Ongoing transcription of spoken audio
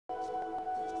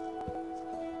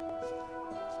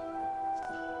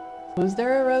Was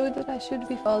there a road that I should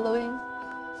be following?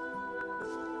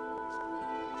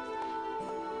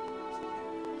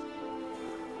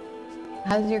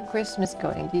 How's your Christmas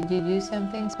going? Did you do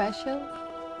something special?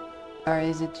 Or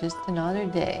is it just another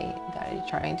day that you're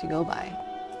trying to go by?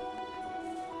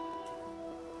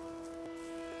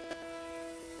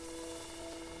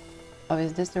 Oh,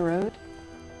 is this the road?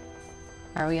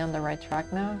 Are we on the right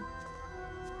track now?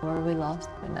 Were we lost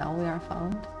but now we are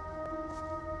found?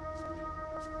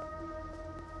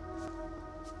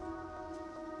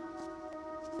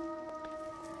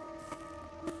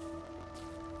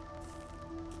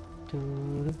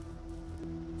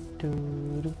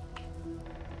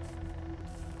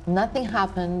 Nothing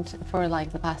happened for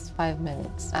like the past 5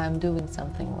 minutes. I'm doing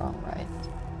something wrong, right?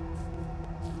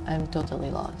 I'm totally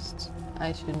lost.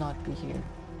 I should not be here.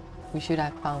 We should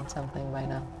have found something by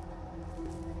now.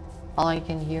 All I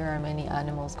can hear are many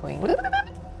animals going.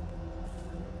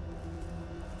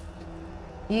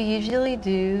 You usually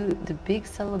do the big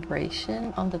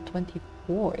celebration on the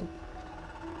 24th.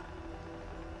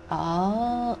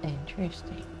 Oh,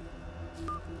 interesting.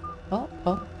 Oh,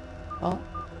 oh, oh.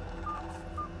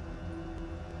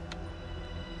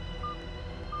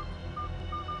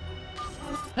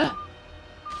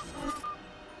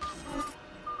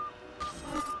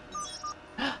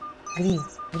 Green,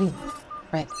 green,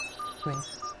 red, green.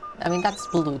 I mean, that's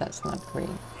blue, that's not green.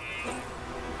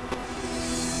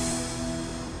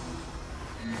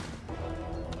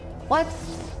 What?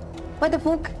 What the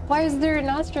fuck? Why is there an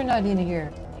astronaut in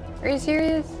here? Are you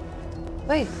serious?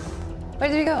 Wait, where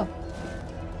did he go?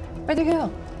 Where did he go?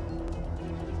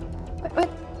 What?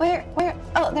 Where?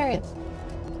 Oh, there he is.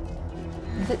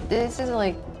 This is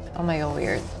like, oh my god,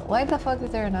 weird. Why the fuck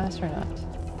is there an astronaut?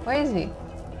 Where is he?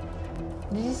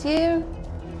 Did you see him?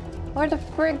 Where the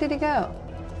frick did he go?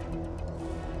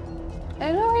 I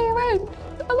don't know where he went.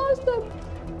 I lost him.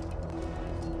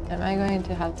 Am I going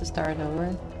to have to start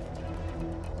over?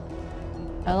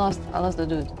 I lost the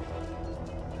dude.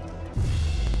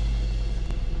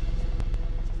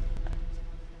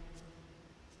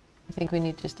 I think we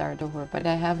need to start over, but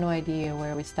I have no idea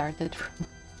where we started from.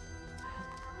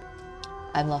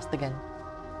 I'm lost again.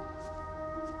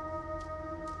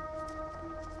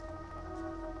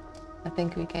 I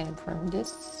think we came from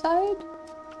this side.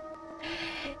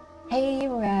 Hey,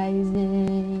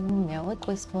 Rising. Now a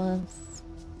Christmas.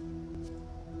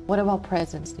 What about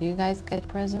presents? Do you guys get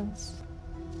presents?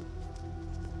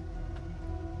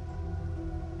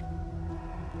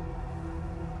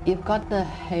 You've got the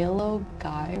Halo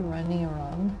guy running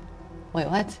around. Wait,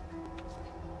 what?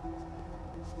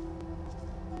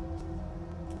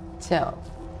 So,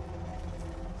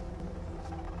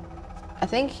 I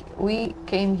think we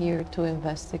came here to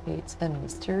investigate a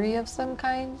mystery of some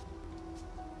kind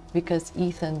because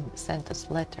Ethan sent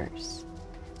us letters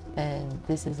and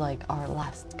this is like our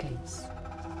last case.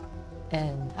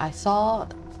 And I saw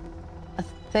a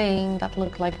thing that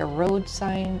looked like a road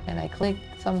sign and I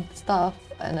clicked some stuff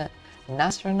and an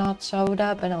astronaut showed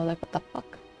up and I was like, what the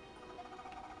fuck?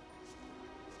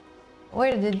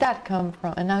 Where did that come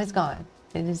from? And now it's gone.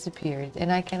 It disappeared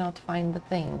and I cannot find the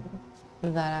thing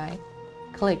that I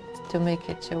clicked to make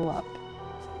it show up.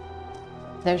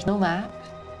 There's no map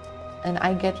and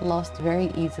I get lost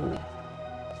very easily.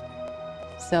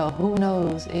 So who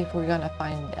knows if we're gonna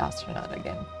find the astronaut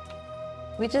again.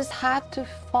 We just had to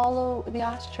follow the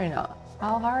astronaut.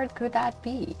 How hard could that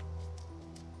be?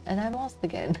 And I'm lost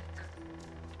again.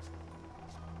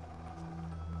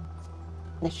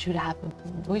 We should have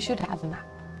a map.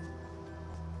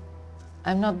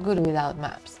 I'm not good without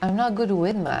maps. I'm not good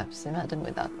with maps. Imagine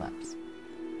without maps.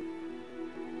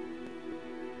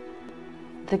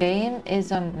 The game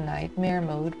is on nightmare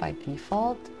mode by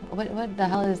default. What the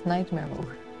hell is nightmare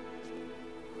mode?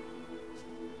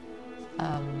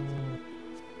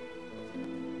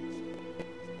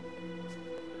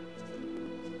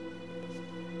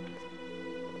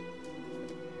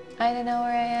 I don't know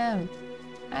where I am.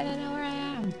 I don't know where I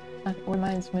am. That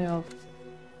reminds me of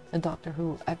a Doctor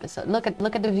Who episode. Look at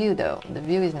the view though. The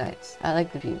view is nice. I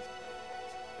like the view.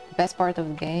 The best part of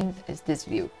the game is this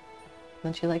view.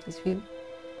 Don't you like this view?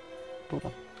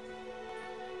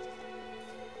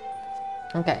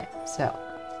 Okay, so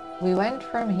we went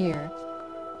from here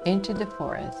into the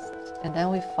forest and then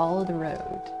we followed the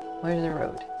road. Where's the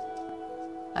road?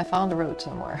 I found the road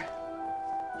somewhere.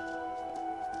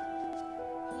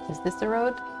 Is this the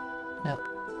road? No.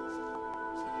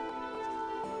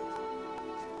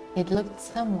 It looked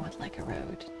somewhat like a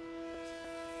road.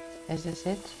 Is this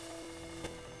it?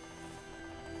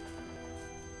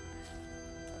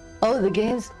 Oh, the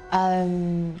games.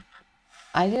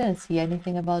 I didn't see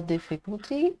anything about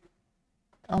difficulty.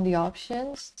 on the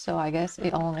options, so I guess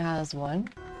it only has one.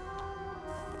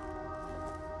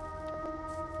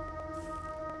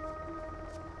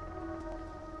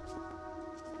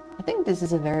 I think this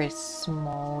is a very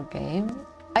small game.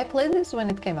 I played this when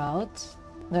it came out,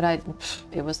 but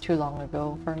it was too long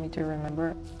ago for me to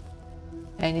remember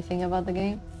anything about the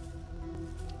game.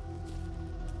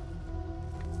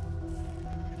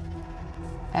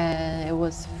 And it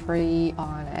was free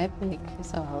on Epic,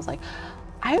 so I was like,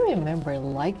 I remember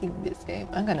liking this game.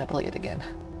 I'm gonna play it again.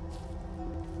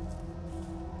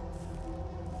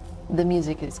 The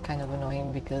music is kind of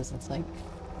annoying because it's like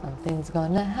something's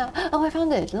gonna happen. Oh, I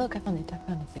found it! Look, I found it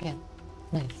again.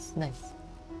 Nice, nice.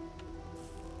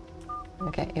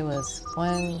 Okay, it was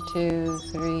 1, 2,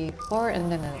 3, 4,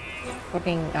 and then a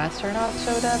fucking astronaut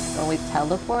showed up, or we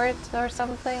teleport or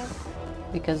something,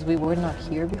 because we were not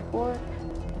here before.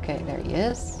 Okay, there he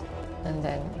is, and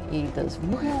then he does.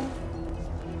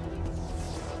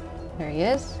 There he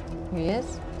is. Here he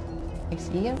is. I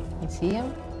see him. I see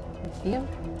him. I see him.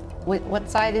 Wait, what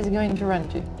side is he going to run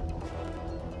to?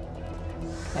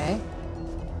 Okay.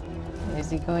 Is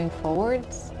he going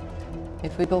forwards?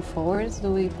 If we go forwards,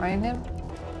 do we find him?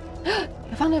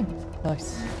 I found him!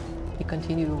 Nice. He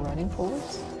continued running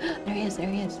forwards. There he is, there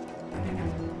he is.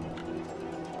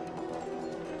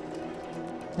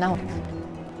 Now.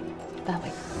 That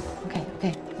way. Okay,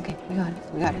 okay, okay. We got it,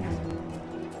 we got it.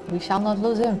 We shall not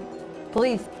lose him.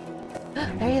 Please.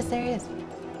 There he is, there he is.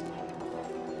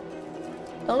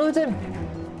 Don't lose him.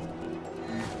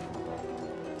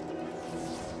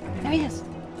 There he is.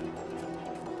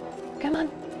 Come on.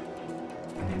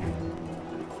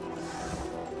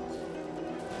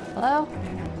 Hello?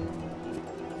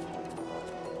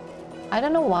 I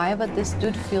don't know why, but this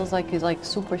dude feels like he's like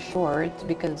super short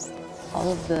because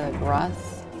all of the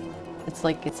grass, it's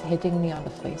like it's hitting me on the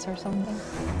face or something.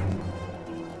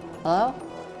 Hello?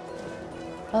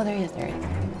 Oh, there he is, there he is.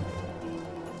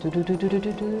 Do.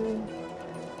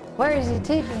 Where is he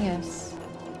taking us?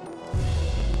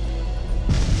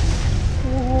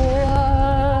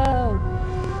 Whoa!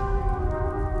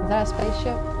 Is that a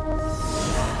spaceship?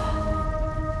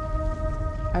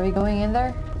 Are we going in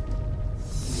there?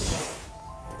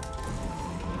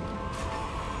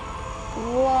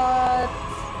 What?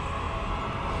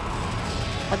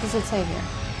 What does it say here?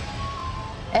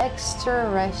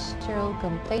 Extraterrestrial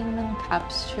containment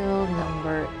capsule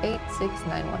number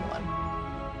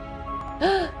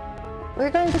 86911.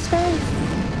 We're going to space!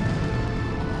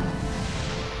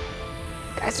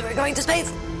 Guys, we're going to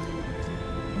space!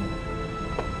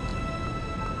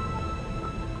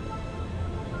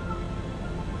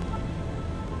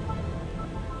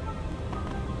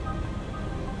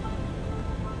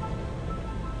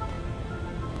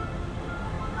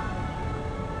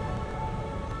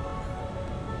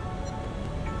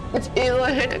 It's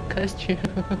Elon in a costume.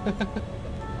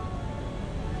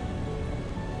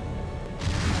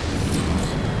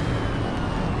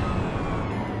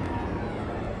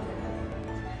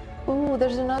 Ooh,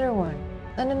 there's another one.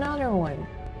 And another one.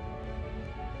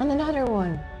 And another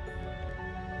one.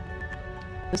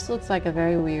 This looks like a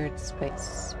very weird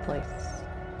space place.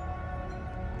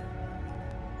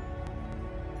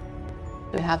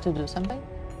 Do we have to do something?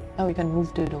 Oh, we can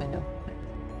move to the window.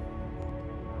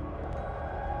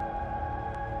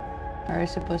 Are we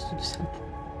supposed to do something?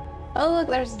 Oh look,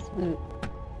 there's...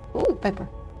 Ooh, pepper.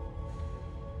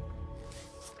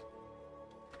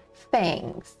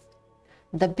 Fangs.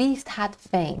 The beast had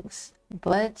fangs,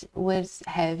 but was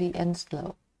heavy and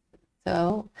slow.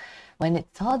 So, when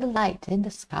it saw the light in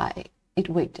the sky, it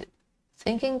waited,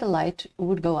 thinking the light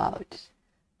would go out,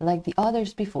 like the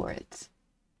others before it.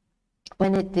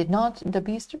 When it did not, the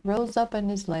beast rose up on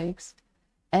his legs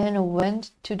and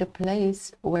went to the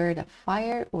place where the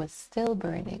fire was still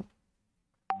burning.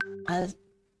 Who's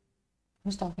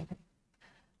talking?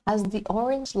 As the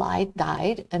orange light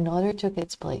died, another took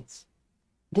its place.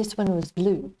 This one was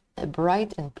blue, a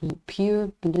bright and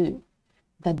pure blue,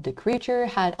 that the creature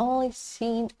had only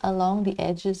seen along the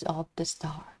edges of the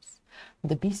stars.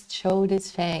 The beast showed its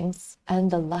fangs,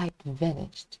 and the light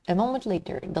vanished. A moment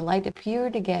later, the light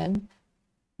appeared again,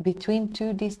 between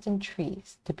two distant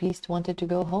trees. The beast wanted to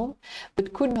go home,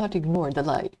 but could not ignore the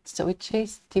light, so it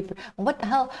chased deeper. What the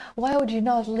hell? Why would you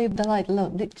not leave the light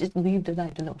alone? Just leave the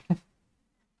light alone.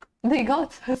 They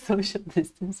got a social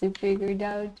distancing figured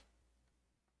out.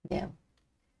 Yeah.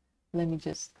 Let me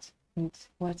just mute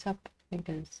WhatsApp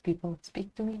because people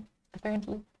speak to me,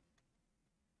 apparently.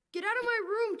 Get out of my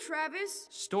room, Travis!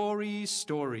 Stories,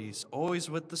 stories. Always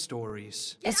with the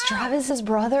stories. Is Travis's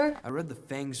brother? I read the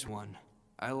Fangs one.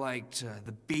 I liked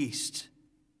the Beast.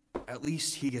 At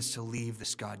least he gets to leave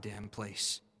this goddamn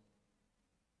place.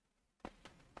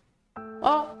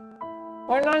 Oh,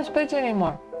 we're not in space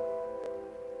anymore.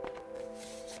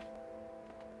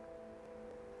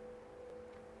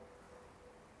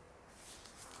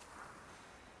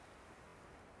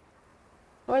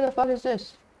 Where the fuck is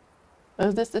this?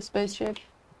 Is this the spaceship?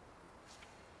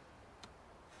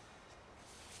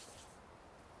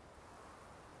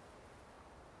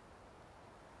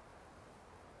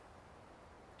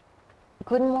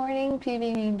 Good morning,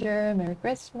 PV Ranger. Merry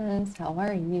Christmas. How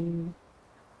are you?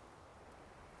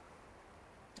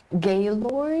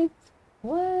 Gaylord?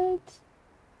 What?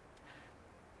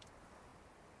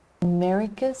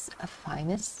 America's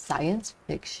finest science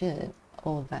fiction.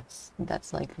 Oh, that's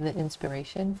like the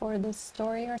inspiration for this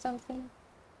story or something.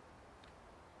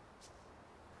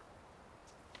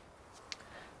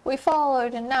 We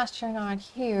followed an astronaut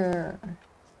here,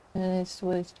 and it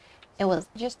was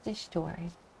just a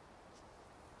story.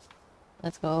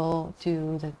 Let's go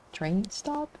to the train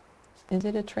stop. Is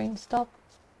it a train stop?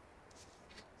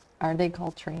 Are they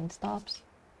called train stops?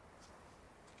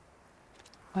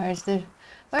 Why is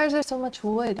there so much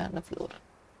wood on the floor?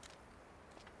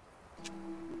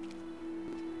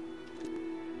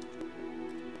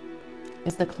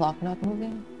 Is the clock not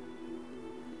moving?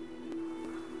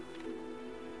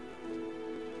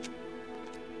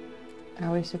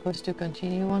 Are we supposed to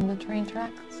continue on the train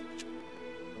tracks?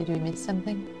 Did we miss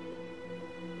something?